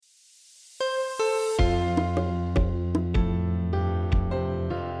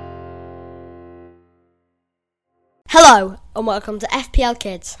Hello and welcome to FPL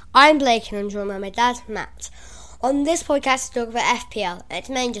Kids. I'm Blake and I'm joined by my dad, Matt. On this podcast, we talk about FPL and it's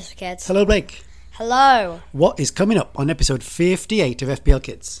mainly just for kids. Hello, Blake. Hello. What is coming up on episode 58 of FPL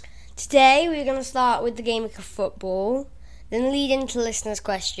Kids? Today we're going to start with the game week of football, then lead into listeners'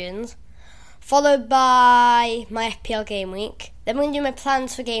 questions, followed by my FPL game week. Then we're going to do my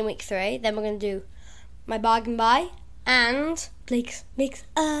plans for game week 3. Then we're going to do my bargain buy and Blake's mix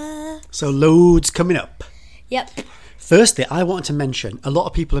up. So loads coming up. Yep. Firstly, I wanted to mention, a lot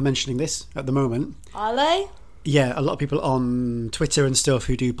of people are mentioning this at the moment. Are they? Yeah, a lot of people on Twitter and stuff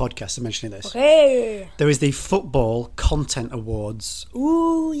who do podcasts are mentioning this. Okay. There is the Football Content Awards.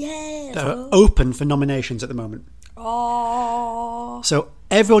 Ooh, yeah. That are open for nominations at the moment. Oh. So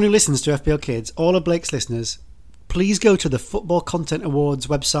everyone who listens to FPL Kids, all of Blake's listeners, please go to the Football Content Awards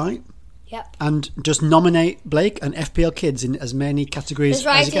website. Yep. And just nominate Blake and FPL Kids in as many categories Just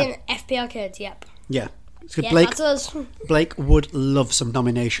write as you can. in FPL Kids, yep. Yeah. So Yeah, Blake, that's us. Blake would love some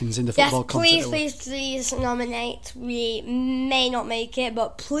nominations in the Yes, Football Content Awards. please nominate. We may not make it,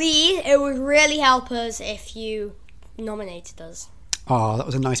 but please, it would really help us if you nominated us. Oh, that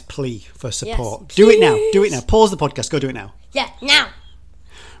was a nice plea for support. Yes, do it now. please. Do it now. Pause the podcast. Go do it now. Yeah, now.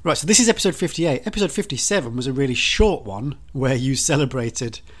 Right, so this is episode 58. Episode 57 was a really short one where you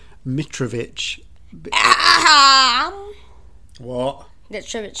celebrated Mitrovic. What?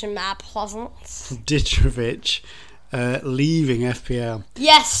 Mitrovic and Matt Pleasance. Ditrovic leaving FPL.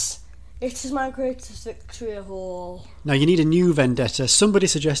 Yes! It is my greatest victory of all. Now, you need a new vendetta. Somebody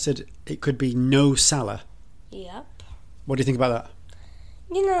suggested it could be no Salah. Yep. What do you think about that?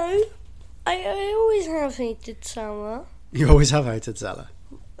 You know, I always have hated Salah. You always have hated Salah.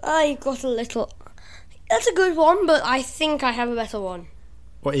 I got a little... That's a good one, but I think I have a better one.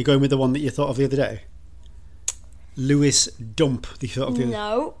 What, are you going with the one that you thought of the other day? Lewis Dump, that you thought of the other day?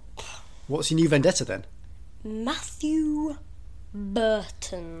 No. What's your new vendetta then? Matthew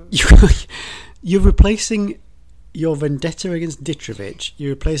Burton. You're replacing your vendetta against Ditrovic. You're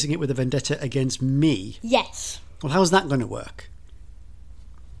replacing it with a vendetta against me. Yes. Well, how's that going to work?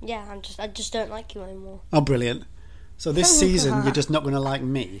 Yeah, I just don't like you anymore. Oh, brilliant. So this season, you're just not going to like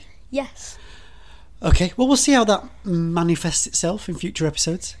me? Yes. Okay, well, we'll see how that manifests itself in future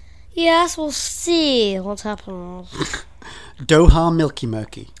episodes. Yes, we'll see what happens. Doha Milky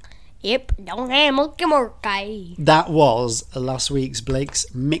Murky. Yep, don't have Milky. That was last week's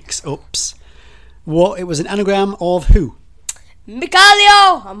Blake's Mix-Ups. It was an anagram of who?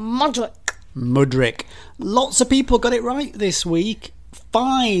 Mikhailo Mudryk. Lots of people got it right this week.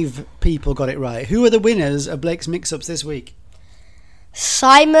 5 people got it right. Who are the winners of Blake's Mix-Ups this week?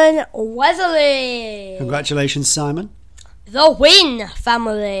 Simon Weatherly. Congratulations, Simon. The Win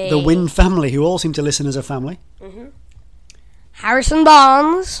family. The Win family, who all seem to listen as a family. Mm-hmm. Harrison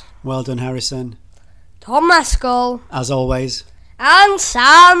Barnes. Well done, Harrison. Tom Maskell. As always. And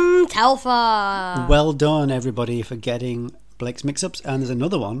Sam Telfer. Well done, everybody, for getting Blake's Mix-Ups. And there's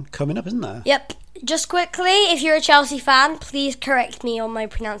another one coming up, isn't there? Yep. Just quickly, if you're a Chelsea fan, please correct me on my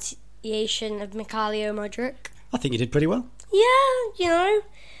pronunciation of Mikhailo Mudryk. I think you did pretty well. Yeah, you know,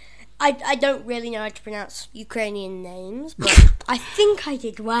 I don't really know how to pronounce Ukrainian names, but I think I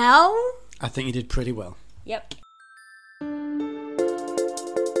did well. I think you did pretty well. Yep.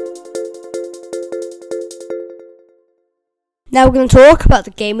 Now we're going to talk about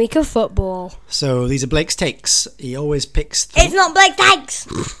the game week of football. So these are Blake's takes. He always picks... It's not Blake, thanks!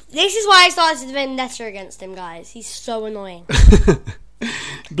 This is why I started the vendetta against him, guys. He's so annoying.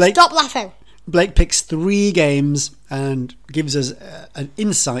 Blake, Stop laughing. Blake picks 3 games and gives us an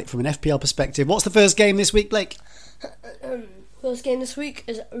insight from an FPL perspective. What's the first game this week, Blake? First game this week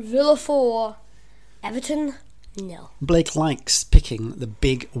is Villa 4, Everton 0. Blake likes picking the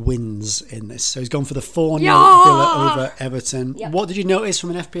big wins in this. So he's gone for the 4-0 Yeah! Villa over Everton. Yep. What did you notice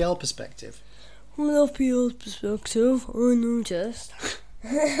from an FPL perspective? From an FPL perspective, I noticed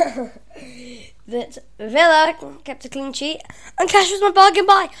that Villa kept a clean sheet and Cash was my bargain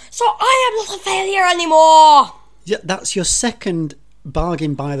buy, so I am not a failure anymore. Yeah, that's your second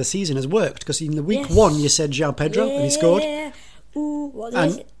bargain buy of the season has worked, because in the week Yes. 1 you said João Pedro and he scored. Ooh, what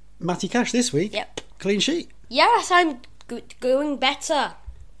And is it? Matty Cash this week, Yep. clean sheet. Yes, I'm going better.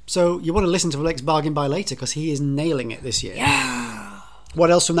 So you want to listen to Blake's bargain buy later, because he is nailing it this year. Yeah.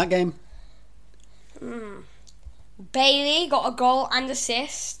 What else from that game? Bailey got a goal and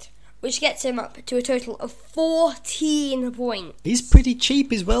assist, which gets him up to a total of 14 points. He's pretty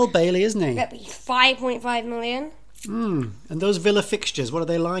cheap as well, Bailey, isn't he? That'd be 5.5 million. And those Villa fixtures, what are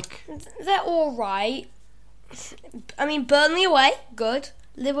they like? They're all right. I mean, Burnley away, good.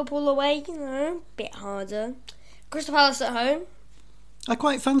 Liverpool away, you know, bit harder. Crystal Palace at home. I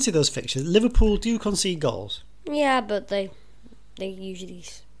quite fancy those fixtures. Liverpool do concede goals. Yeah, but they usually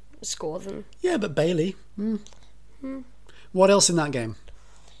score them. Yeah, but Bailey. What else in that game?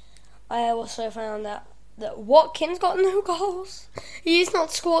 I also found out that Watkins got no goals. He's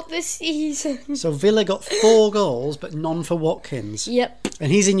not scored this season. So Villa got 4 goals, but none for Watkins. Yep.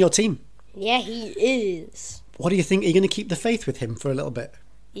 And he's in your team. Yeah, he is. What do you think? Are you going to keep the faith with him for a little bit?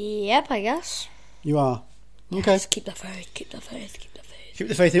 Yep, I guess. You are? Okay. Yes, keep the faith, keep the faith, keep the faith. Keep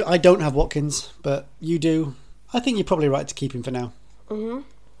the faith. I don't have Watkins, but you do. I think you're probably right to keep him for now.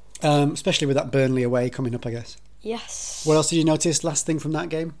 Especially with that Burnley away coming up, I guess. Yes. What else did you notice? Last thing from that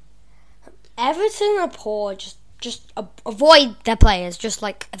game? Everton are poor. Just avoid their players. Just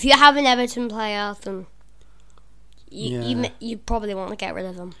like, if you have an Everton player, then you probably want to get rid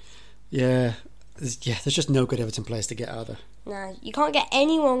of them. Yeah. There's just no good Everton players to get out of there. No, you can't get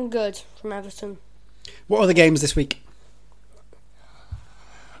anyone good from Everton. What other games this week?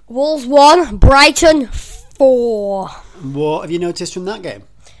 Wolves 1, Brighton 4. What have you noticed from that game?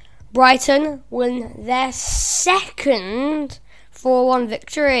 Brighton win their second 4-1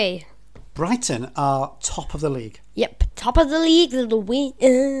 victory. Brighton are top of the league. Yep, top of the league, they're the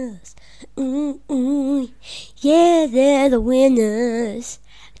winners. Yeah, they're the winners.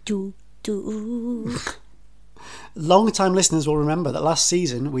 Long-time listeners will remember that last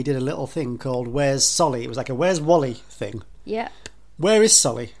season we did a little thing called Where's Solly? It was like a Where's Wally thing. Yep. Where is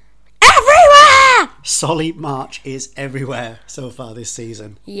Solly? Everywhere! Solly March is everywhere so far this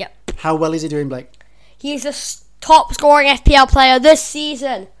season. Yep. How well is he doing, Blake? He's the top scoring FPL player this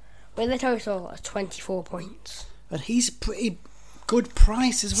season with a total of 24 points. And he's a pretty good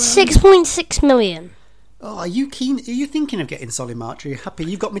price as well. 6.6 million. Oh, are you keen? Are you thinking of getting Solly March? Are you happy?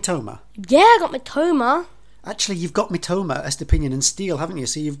 You've got Mitoma. Yeah, I got Mitoma. Actually, you've got Mitoma, Estepinian and Steele, haven't you?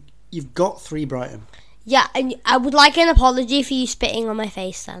 So you've got 3 Brighton. Yeah, and I would like an apology for you spitting on my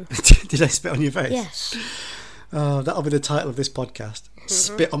face then. Did I spit on your face? Yes. Oh, that'll be the title of this podcast.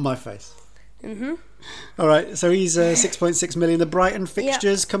 Spit on my face. All right, so he's 6.6 million. The Brighton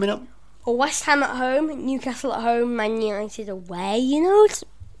fixtures coming up. West Ham at home, Newcastle at home, Man United away. You know, it's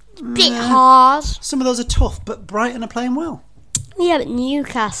a bit hard. Some of those are tough, but Brighton are playing well. Yeah, but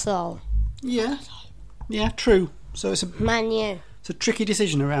Newcastle. Yeah, true. So it's Man U. It's a tricky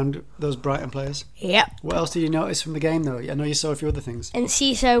decision around those Brighton players. Yep. What else did you notice from the game, though? I know you saw a few other things.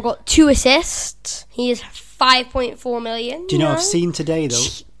 Enciso got 2 assists. He is 5.4 million. Do you know, I've seen today, though,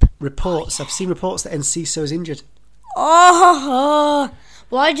 reports. I've seen reports that Enciso's injured. Oh,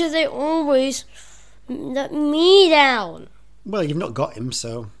 why do they always let me down? Well, you've not got him,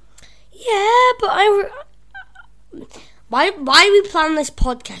 so... Yeah, but Why do we plan this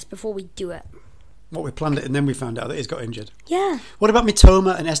podcast before we do it? What, we planned it and then we found out that he's got injured? Yeah. What about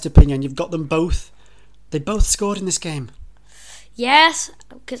Mitoma and Estepinian? You've got them both. They both scored in this game. Yes,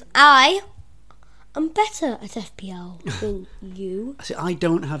 because I am better at FPL than you. See, I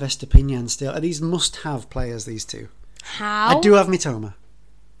don't have Estepinian still. These must-have players, these two. How? I do have Mitoma.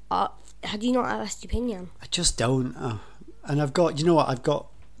 How do you not have Estepinian? I just don't. And I've got... You know what?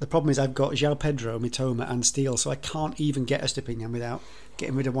 The problem is I've got João Pedro, Mitoma and Steele, so I can't even get Estepinian without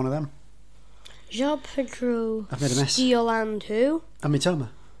getting rid of one of them. João Pedro, I've made a mess. Steele and who? And Mitoma.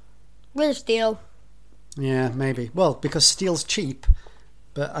 Rid of Steele. Yeah, maybe. Well, because Steele's cheap,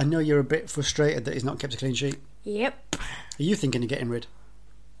 but I know you're a bit frustrated that he's not kept a clean sheet. Yep. Are you thinking of getting rid?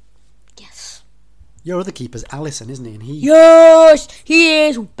 Yes. Your other keeper's Alisson, isn't he? And Yes, he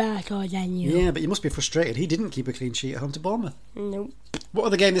is better than you. Yeah, but you must be frustrated. He didn't keep a clean sheet at home to Bournemouth. Nope. What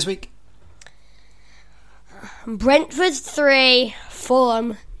other game this week? Brentford 3,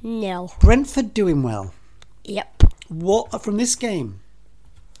 Fulham 0. Brentford doing well. Yep. What from this game?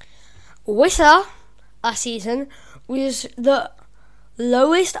 Wissa, last season, was the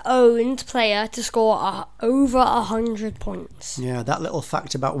lowest owned player to score over 100 points. Yeah, that little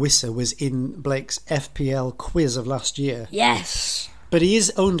fact about Wissa was in Blake's FPL quiz of last year. Yes. But he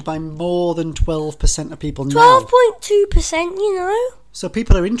is owned by more than 12% of people now. 12.2%, you know. So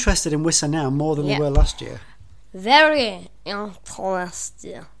people are interested in Wissa now more than they were last year. Very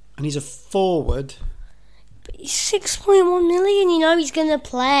interesting. And he's a forward. But he's 6.1 million, you know, he's going to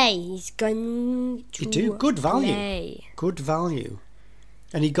play. He's going to do good value. play. Good value.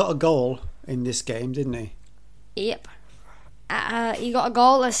 And he got a goal in this game, didn't he? Yep. He got a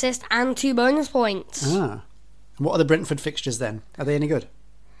goal, assist and 2 bonus points. Ah. And what are the Brentford fixtures then? Are they any good?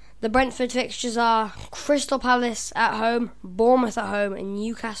 The Brentford fixtures are Crystal Palace at home, Bournemouth at home and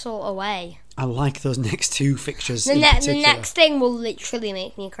Newcastle away. I like those next 2 fixtures The in particular. next thing will literally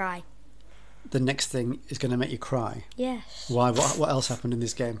make me cry. The next thing is going to make you cry. Yes. Why? What else happened in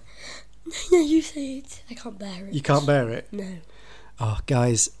this game? No, you say it. I can't bear it. You can't bear it? No. Oh,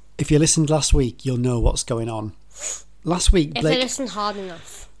 guys, If you listened last week, you'll know what's going on. Last week, If I listen hard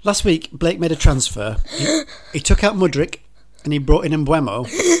enough. Last week, Blake made a transfer. He took out Mudryk and he brought in Mbeumo,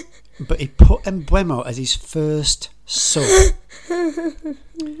 but he put Mbeumo as his first sub. I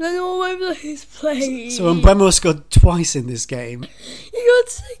know my players play. So Mbeumo scored twice in this game. He got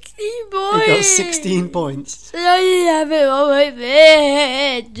 16 points. He got 16 points. So I didn't have it on my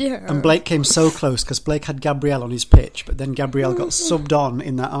bench. And Blake came so close because Blake had Gabriel on his pitch, but then Gabriel got subbed on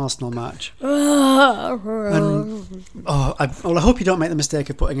in that Arsenal match. And, I hope you don't make the mistake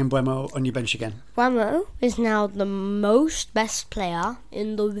of putting Mbeumo on your bench again. Mbeumo is now the most best player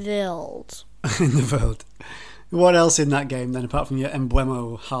in the world. In the world. What else in that game then, apart from your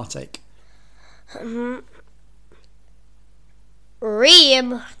Mbeumo heartache?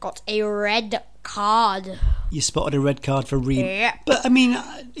 Ream got a red card. You spotted a red card for Ream. Yep. But, I mean,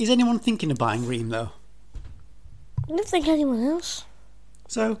 is anyone thinking of buying Ream, though? I don't think anyone else.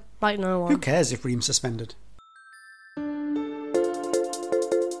 So, Like no one. who cares if Ream's suspended?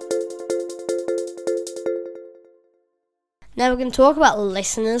 Now we're going to talk about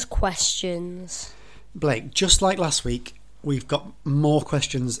listeners' questions. Blake, just like last week, we've got more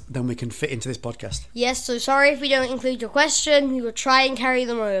questions than we can fit into this podcast. Yes, so sorry if we don't include your question. We will try and carry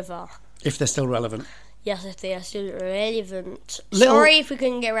them over. If they're still relevant. Yes, if they are still relevant. Little- Sorry if we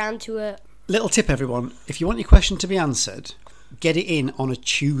couldn't get around to it. Little tip, everyone. If you want your question to be answered, get it in on a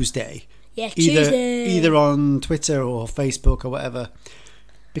Tuesday. Yeah, Tuesday. Either on Twitter or Facebook or whatever.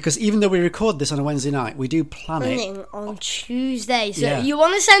 Because even though we record this on a Wednesday night, we do plan it. Planning on Tuesday. So Yeah. you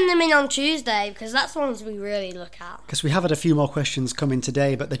want to send them in on Tuesday because that's the ones we really look at. Because we have had a few more questions come in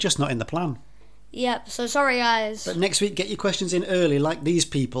today, but they're just not in the plan. Yep, so sorry guys. But next week, get your questions in early, like these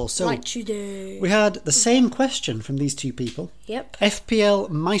people. So Like today. we had the same question from these two people. Yep. FPL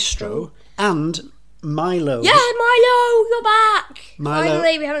Maestro and Milo. Yeah, Milo, you're back. Milo.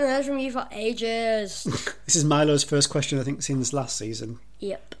 Finally, we haven't heard from you for ages. This is Milo's first question, I think, since last season.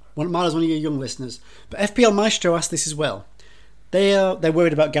 Yep. Milo's one of your young listeners. But FPL Maestro asked this as well. They're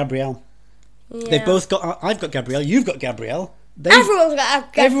worried about Gabriel. Yeah. They've both got... I've got Gabriel, you've got Gabriel. Everyone's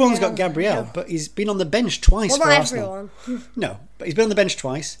got Gabriel. Everyone's got Gabriel, but he's been on the bench twice Well, for not Arsenal. everyone. No, but he's been on the bench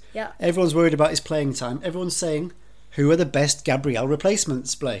twice. Yeah. Everyone's worried about his playing time. Everyone's saying, who are the best Gabriel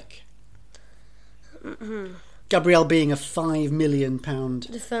replacements, Blake? Gabriel being a £5 million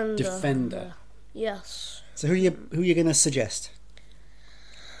defender. Yes. So who you going to suggest?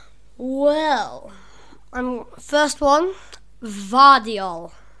 Well, first one,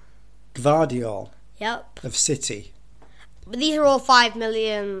 Vardiol. Gvardiol Yep. of City. But these are all 5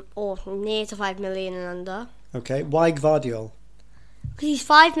 million or near to 5 million and under. Okay, why Gvardiol? Because he's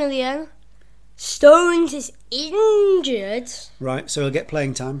 5 million. Stones is injured. Right, so he'll get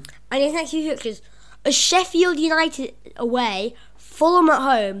playing time. And his next few fixtures are Sheffield United away, Fulham at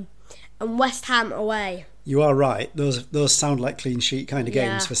home, and West Ham away. You are right. Those sound like clean sheet kind of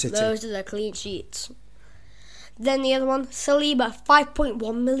games for City. Those are the clean sheets. Then the other one, Saliba,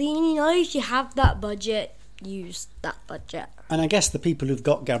 5.1 million. You know, if you have that budget, use that budget. And I guess the people who've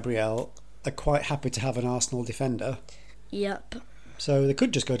got Gabriel are quite happy to have an Arsenal defender. Yep. So they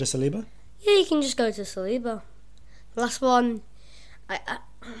could just go to Saliba. Yeah, you can just go to Saliba. Last one.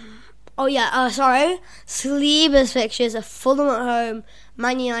 Saliba's fixtures are Fulham at home,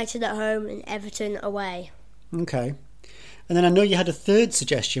 Man United at home, and Everton away. Okay. And then I know you had a third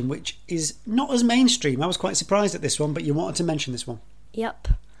suggestion, which is not as mainstream. I was quite surprised at this one, but you wanted to mention this one. Yep.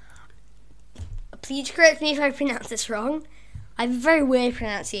 Please correct me if I pronounce this wrong. I have a very weird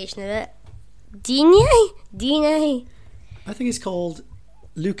pronunciation of it. Digne? I think it's called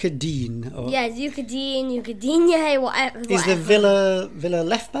Luca Dean. Or Yeah, Digne, whatever. is the Villa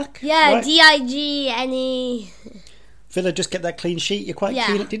left back? Yeah, right? Digne. Villa just get that clean sheet. You're quite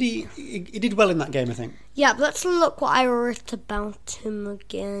keen. Did he did well in that game, I think. Yeah, but let's look what I wrote about him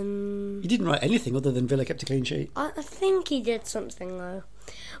again. You didn't write anything other than Villa kept a clean sheet. I think he did something though.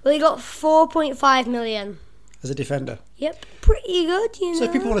 Well, he got 4.5 million. As a defender. Yep, pretty good, you know. So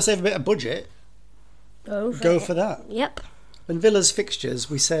if people want to save a bit of budget, go for that. Yep. And Villa's fixtures,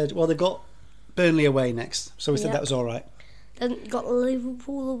 we said, well, they've got Burnley away next. So we said Yep. that was all right. Then got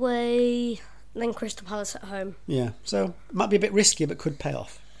Liverpool away, then Crystal Palace at home. Yeah, so might be a bit risky, but could pay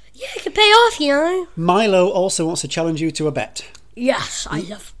off. Yeah, it could pay off, you know. Milo also wants to challenge you to a bet. Yes, I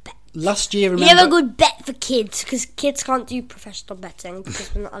love bet. Last year, We remember... have a good bet for kids, because kids can't do professional betting,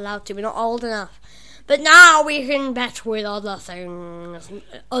 because we're not allowed to, we're not old enough. But now we can bet with other things,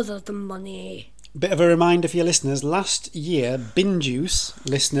 other than money. Bit of a reminder for your listeners, last year, Bin Juice,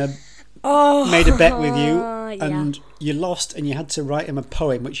 listener, made a bet with you, and you lost, and you had to write him a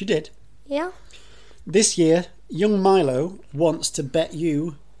poem, which you did. Yeah. This year, young Milo wants to bet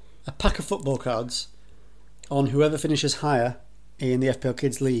you a pack of football cards on whoever finishes higher in the FPL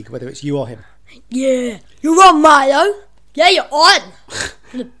Kids League, whether it's you or him. Yeah, you're on, Milo. Yeah, you're on. I'm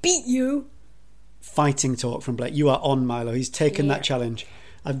gonna beat you. Fighting talk from Blake. You are on, Milo. He's taken that challenge.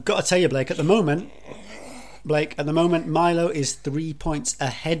 I've got to tell you, Blake, at the moment, Milo is 3 points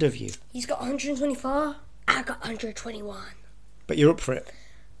ahead of you. He's got 124. I got 121. But you're up for it.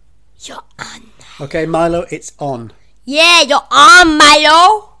 You're on. Okay, Milo, it's on. Yeah, you're on,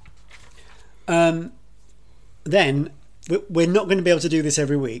 Milo. Then, we're not going to be able to do this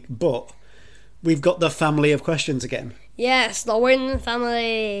every week, but we've got the family of questions again. Yes, the Win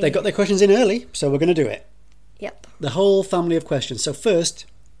family. They got their questions in early, so we're going to do it. Yep. The whole family of questions. So first,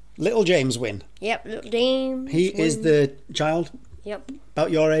 little James Win. Yep, little James. He is the child. Yep.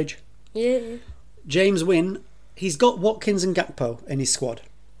 About your age. Yeah. James Win. He's got Watkins and Gakpo in his squad.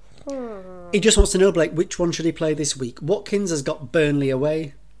 He just wants to know, Blake, which one should he play this week? Watkins has got Burnley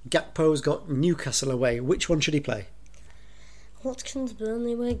away. Gakpo's got Newcastle away. Which one should he play? Watkins,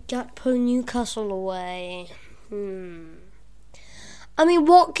 Burnley away. Gakpo, Newcastle away. I mean,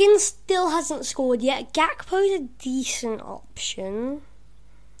 Watkins still hasn't scored yet. Gakpo's a decent option.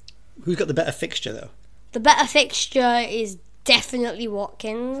 Who's got the better fixture, though? The better fixture is definitely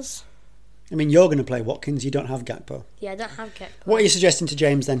Watkins. I mean, you're going to play Watkins. You don't have Gakpo. Yeah, I don't have Gakpo. What are you suggesting to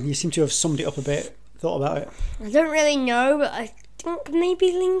James, then? You seem to have summed it up a bit. Thought about it. I don't really know, but I think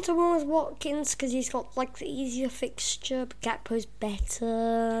maybe lean towards Watkins because he's got like the easier fixture, but Gakpo's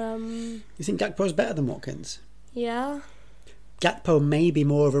better. You think Gakpo's better than Watkins? Yeah. Gakpo may be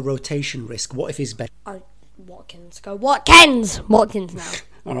more of a rotation risk. What if he's better? Oh, Watkins. Go Watkins! Watkins now.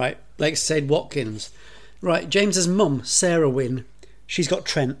 All right, Blake said Watkins. Right, James's mum, Sarah Wynn, she's got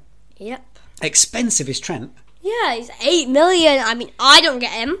Trent. Yep. Expensive is Trent. Yeah, he's 8 million. I mean, I don't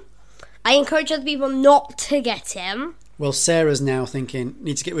get him. I encourage other people not to get him. Well, Sarah's now thinking,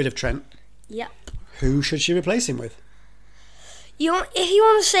 need to get rid of Trent. Yep. Who should she replace him with? If you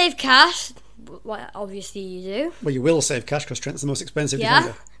want to save cash, well, obviously you do. Well, you will save cash because Trent's the most expensive Yeah.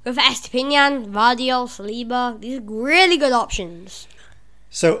 defender. Go for Estepinian, Vardiol, Saliba. These are really good options.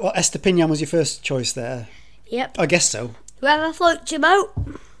 So, Estepinian was your first choice there? Yep. I guess so. Whoever floats your boat.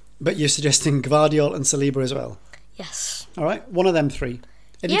 But you're suggesting Gvardiol and Saliba as well? Yes. All right, one of them three.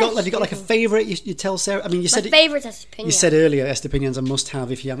 Have you got like a favourite you tell Sarah? I mean, you said my favourite Estepinian. You said earlier Estepinian's a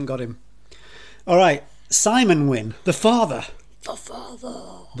must-have if you haven't got him. All right, Simon Wynn, the father. The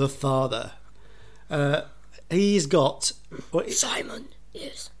father. The father. He's got... Simon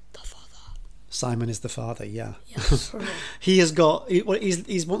is the father. Simon is the father, yeah. Yes. He has got... He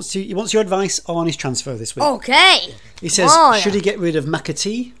wants your advice on his transfer this week. Okay. He says, should he get rid of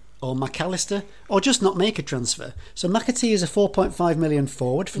McAtee or McAllister or just not make a transfer? So McAtee is a 4.5 million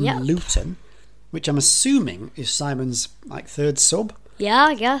forward from Luton, which I'm assuming is Simon's like third sub. Yeah,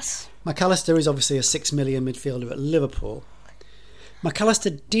 I guess. McAllister is obviously a 6 million midfielder at Liverpool.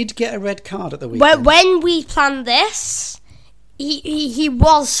 McAllister did get a red card at the weekend. When we planned this, he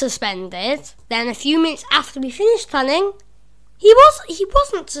was suspended. Then a few minutes after we finished planning, he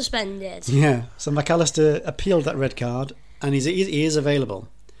wasn't suspended. Yeah, so McAllister appealed that red card, and he is available.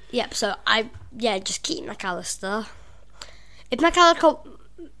 Yep. So just keep McAllister. If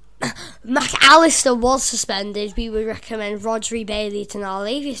McAllister was suspended, we would recommend Rodri, Bailey,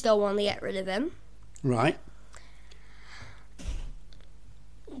 Tonali if you still want to get rid of him. Right.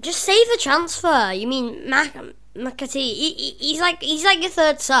 Just save the transfer. You mean McAtee? He's like your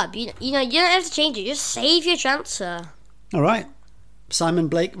third sub. You know you don't have to change it. Just save your transfer. All right. Simon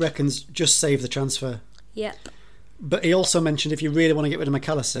Blake reckons just save the transfer. Yep. But he also mentioned if you really want to get rid of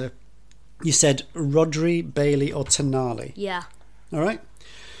McAllister, you said Rodri, Bailey, or Tonali. Yeah. All right.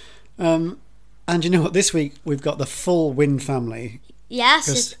 And you know what? This week we've got the full Win family.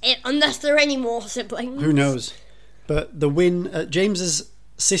 Yes, unless there are any more siblings. Who knows? But the Win, James's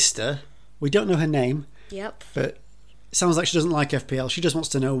sister, we don't know her name. Yep. But it sounds like she doesn't like FPL. She just wants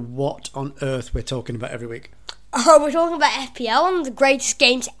to know what on earth we're talking about every week. Oh, we're talking about FPL, one of the greatest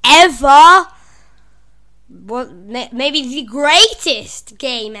games ever. Maybe the greatest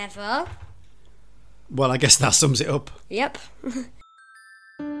game ever. Well, I guess that sums it up. Yep.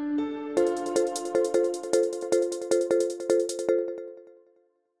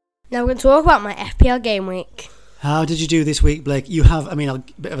 Now we're going to talk about my FPL game week. How did you do this week, Blake? You have, a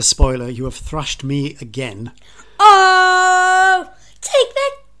bit of a spoiler, you have thrashed me again. Oh! Take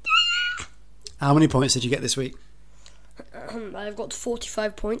that! How many points did you get this week? I've got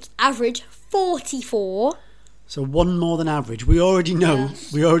 45 points. Average 44. So one more than average. We already know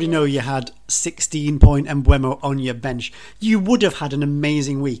you had 16-point Mbeumo on your bench. You would have had an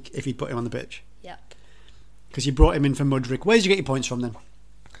amazing week if you'd put him on the pitch. Yep. Because you brought him in for Mudryk. Where did you get your points from then?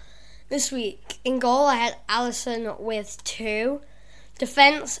 This week, in goal, I had Allison with 2.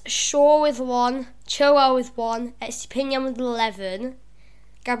 Defence, Shaw with 1. Chilwell with 1. Estepinian with 11.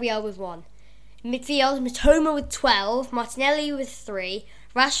 Gabriel with 1. Midfield, Matoma with 12. Martinelli with 3.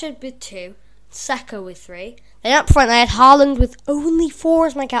 Rashford with 2. Saka with 3. Then up front, I had Haaland with only 4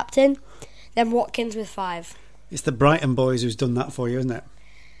 as my captain. Then Watkins with 5. It's the Brighton boys who's done that for you, isn't it?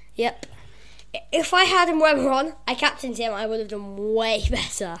 Yep. If I had Mbeumo on, I captained him, I would have done way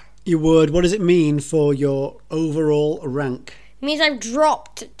better. You would. What does it mean for your overall rank? It means I've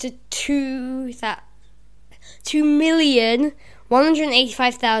dropped to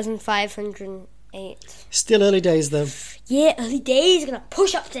 2,185,508. Still early days, though. Yeah, early days. Gonna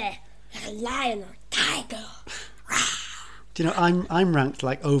push up there like a lion or a tiger. Do you know, I'm ranked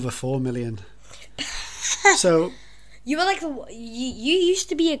like over 4 million. So You were like you used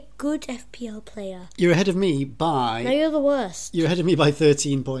to be a good FPL player. you're ahead of me by... Now you're the worst. You're ahead of me by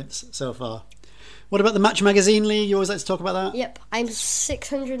 13 points so far. What about the Match Magazine League? You always like to talk about that? Yep, I'm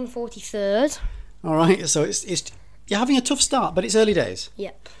 643rd. All right, so it's you're having a tough start, but it's early days.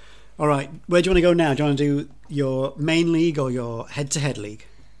 Yep. All right, where do you want to go now? Do you want to do your main league or your head-to-head league?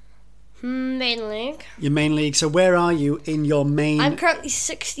 Main league. Your main league. So where are you in your main... I'm currently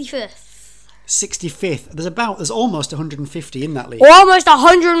 65th. 65th. There's almost 150 in that league. Almost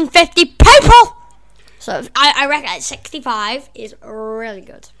 150 people! So I reckon 65 is really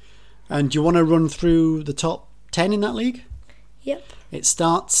good. And do you want to run through the top 10 in that league? Yep. It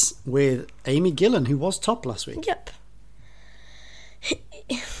starts with Amy Gillen, who was top last week. Yep.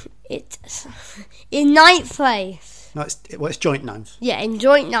 It's in 9th place. No, it's joint ninth. Yeah, in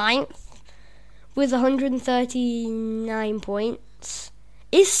joint 9th with 139 points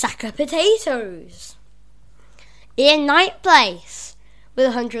is Saka Potatoes. In 9th place with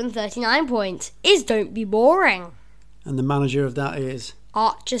 139 points is Don't Be Boring. And the manager of that is...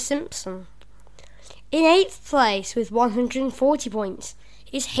 Archer Simpson. In 8th place with 140 points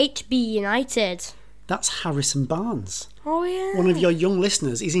is HB United. That's Harrison Barnes. Oh yeah. One of your young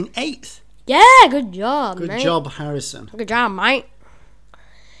listeners is in 8th. Yeah, good job, Good mate. job, Harrison. Good job, mate.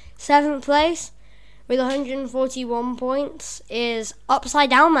 7th place with 141 points is Upside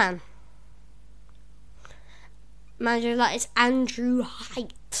Down Man. Manager of that is Andrew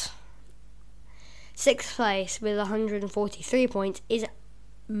Height. 6th place with 143 points is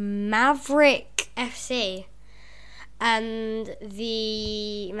Maverick FC. And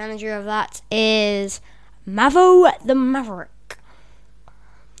the manager of that is Mavo the Maverick.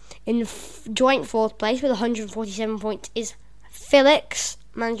 In joint 4th place with 147 points is Felix.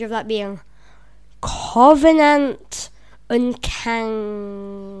 Manager of that being Covenant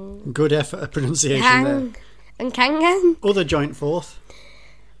Unkang. Good effort at pronunciation there. Unkangan. Other joint 4th.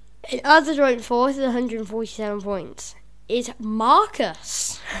 In other joint 4th with 147 points is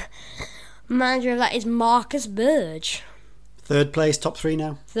Marcus. Manager of that is Marcus Burge. 3rd place, top 3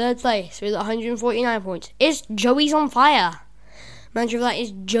 now. 3rd place with 149 points is Joey's on Fire. Manager of that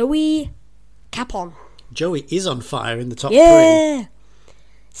is Joey Capon. Joey is on fire in the top 3.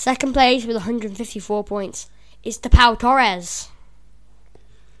 2nd place with 154 points is Tapau Torres.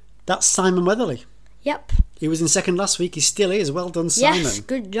 That's Simon Weatherly. Yep. He was in 2nd last week. He still is. Well done, Simon. Yes,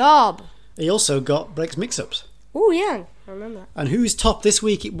 good job. He also got Breaks Mix-Ups. Oh yeah, I remember. And who's top this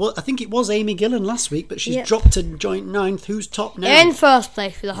week? I think it was Amy Gillen last week, but she's Yep. dropped to joint 9th. Who's top now? In 1st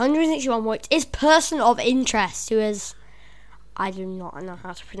place with 161 points is Person of Interest, who is... I do not know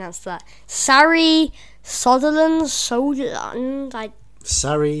how to pronounce that. Sari Sutherland. Sari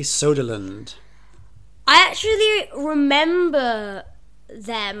Soderland. I actually remember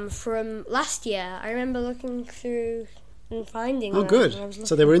them from last year. I remember looking through and finding them. Oh, good. when I was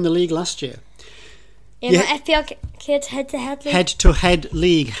So they were in the league last year. in Yeah. my FPL Kids head-to-head league. Head-to-head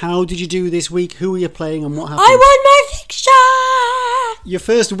league. How did you do this week? Who were you playing and what happened? I won my fixture! Your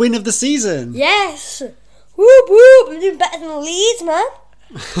first win of the season. Yes! Whoop whoop! I'm doing better than Leeds, man.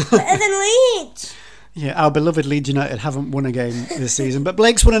 Better than Leeds. Yeah, our beloved Leeds United haven't won a game this season, but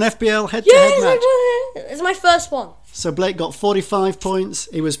Blake's won an FPL head-to-head Yes, match. I won. It's my first one. So Blake got 45 points.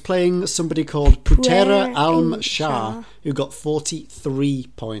 He was playing somebody called Putera Puer Alm Shah. Shah, who got 43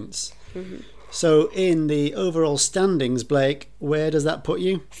 points. So in the overall standings, Blake, where does that put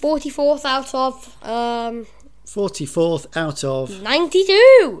you? 44th out of 44th out of...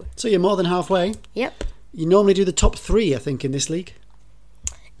 92. So you're more than halfway. Yep. You normally do the top 3, I think, in this league.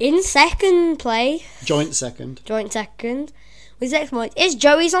 In 2nd place, Joint second. joint 2nd, with 6 points, is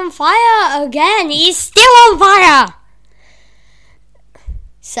Joey's on fire again. He's still on fire.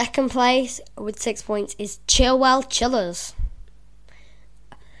 2nd place with 6 points is Chilwell Chillers.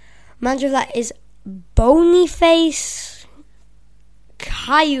 Manager of that is Bonyface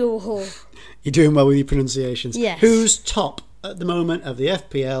Ohio. You're doing well with your pronunciations. Yes. Who's top at the moment of the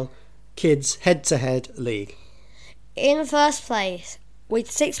FPL Kids head-to-head league? In first place, with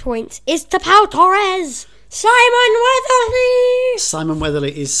 6 points, is Tapau Torres. Simon Weatherly. Simon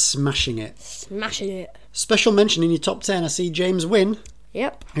Weatherly is smashing it. Smashing it. Special mention in your top 10, I see James Wynn,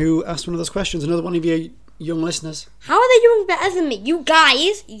 Yep. who asked one of those questions, another one of your young listeners. How are they doing better than me? You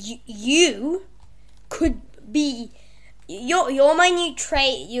guys, you could be... You're my new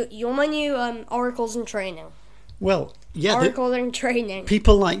You're my new oracles in training. Well, yeah, Oracle in training.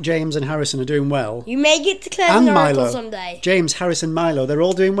 people like James and Harrison are doing well. You may get declared And an oracle Milo. someday. James, Harrison, Milo, they're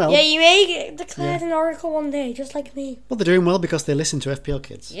all doing well. Yeah, you may get declared an oracle one day, just like me. Well, they're doing well because they listen to FPL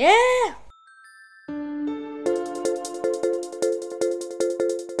Kids. Yeah.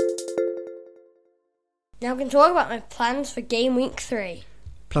 Now we can talk about my plans for game week 3.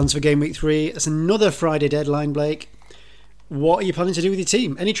 Plans for game week 3. It's another Friday deadline, Blake. What are you planning to do with your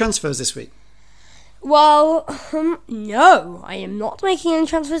team? Any transfers this week? Well, no, I am not making any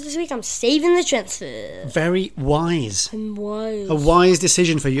transfers this week. I'm saving the transfer. Very wise. I'm wise. A wise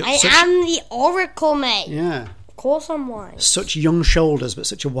decision for you. I am the oracle, mate. Yeah. Of course I'm wise. Such young shoulders, but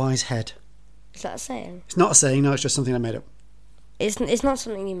such a wise head. Is that a saying? It's not a saying, no, it's just something I made up. It's not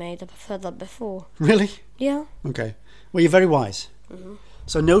something you made up. I've heard that before. Really? Yeah. Okay. Well, you're very wise. Mm-hmm.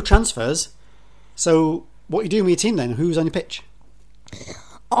 So no transfers. So what are you doing with your team then? Who's on your pitch?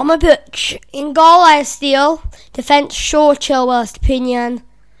 On my pitch, in goal I have Steele, defence Shaw, Chilwell, Stepinian,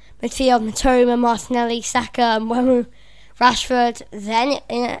 midfield Matoma, Martinelli, Saka, Mbeumo, Rashford. Then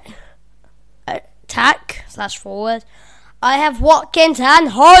in attack / forward, I have Watkins and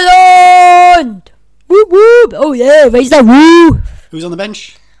Haaland. Whoop whoop! Oh yeah, raise that woo! Who's on the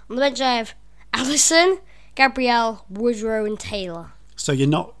bench? On the bench I have Alisson, Gabriel, Woodrow, and Taylor. So you're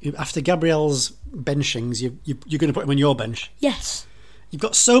not after Gabriel's benchings. You're going to put him on your bench. Yes. You've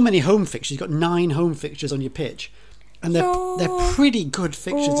got so many home fixtures. You've got 9 home fixtures on your pitch, and they're pretty good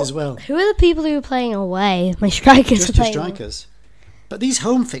fixtures as well. Who are the people who are playing away? My strikers Just are your playing. strikers. But these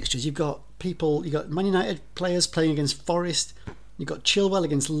home fixtures, you've got Man United players playing against Forest. You've got Chilwell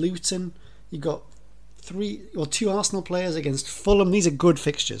against Luton. You've got 2 Arsenal players against Fulham. These are good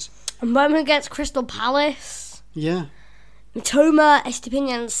fixtures. And Mbeumo against Crystal Palace. Yeah. Matoma,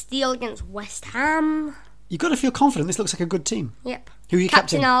 Estepinian, Steele against West Ham. You've got to feel confident. This looks like a good team. Yep. Who are you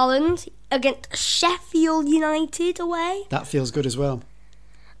captain? Haaland against Sheffield United away. That feels good as well.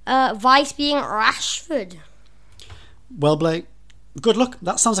 Vice being Rashford. Well, Blake, good luck.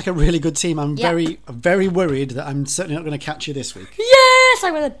 That sounds like a really good team. I'm very, very worried that I'm certainly not going to catch you this week. Yes,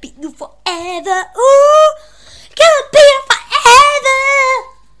 I'm going to beat you forever. Ooh, gonna beat you forever.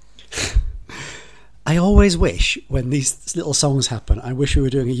 I always wish when these little songs happen, I wish we were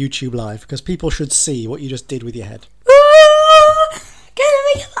doing a YouTube live because people should see what you just did with your head. Ooh, gonna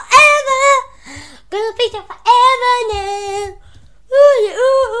beat you forever. Gonna beat you forever now. Ooh,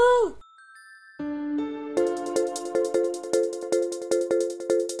 ooh, ooh.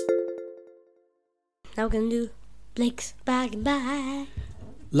 Now we're going to do Blake's Bargain Buy.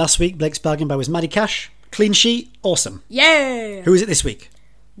 Last week, Blake's bargain buy was Maddie Cash. Clean sheet, awesome. Yeah! Who is it this week?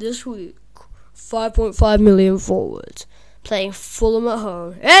 This week, 5.5 million forwards, playing Fulham at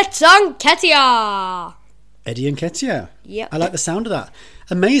home. It's Nketiah! Eddie Nketiah. Yep. I like the sound of that.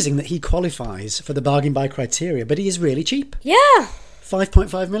 Amazing that he qualifies for the bargain buy criteria, but he is really cheap. Yeah!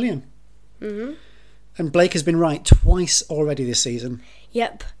 5.5 million. Mm-hmm. And Blake has been right twice already this season.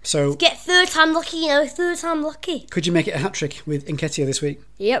 Yep. So Get third time lucky, third time lucky. could you make it a hat-trick with Nketiah this week?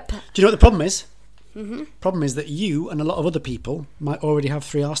 Yep. Do you know what the problem is? Mm-hmm. Problem is that you and a lot of other people might already have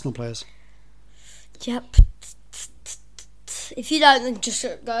 3 Arsenal players. Yep. If you don't, then just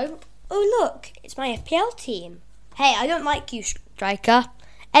go, oh look, it's my FPL team. Hey, I don't like you, striker.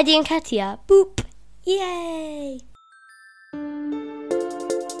 Eddie Nketiah. Boop. Yay.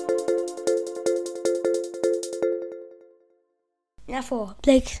 Now for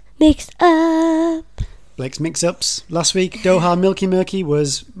Blake's Mix Up. Blake's mix-ups. Last week, Doha Milky Murky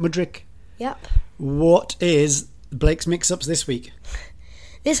was Mudrick. Yep. What is Blake's mix-ups this week?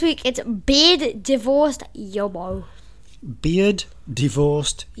 This week it's Beard Divorced Yobo. Beard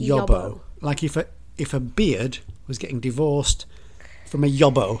divorced yobbo. Yobbo. Like if a beard was getting divorced from a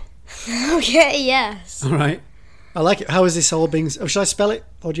yobbo. Okay, yes. All right. I like it. How is this all being... Oh, should I spell it?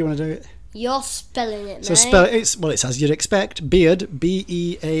 Or do you want to do it? You're spelling it, mate. So spell it. It's as you'd expect. Beard,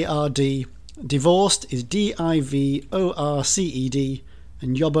 B-E-A-R-D. Divorced is D-I-V-O-R-C-E-D.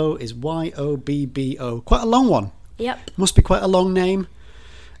 And yobbo is Y-O-B-B-O. Quite a long one. Yep. Must be quite a long name.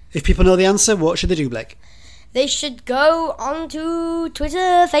 If people know the answer, what should they do, Blake? They should go onto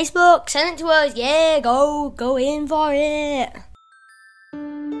Twitter, Facebook, send it to us. Yeah, go in for it.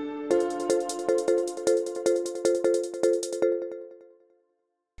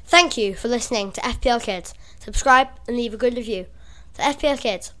 thank you for listening to FPL Kids. Subscribe and leave a good review to FPL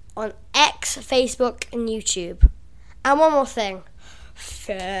Kids on X, Facebook and YouTube. And one more thing.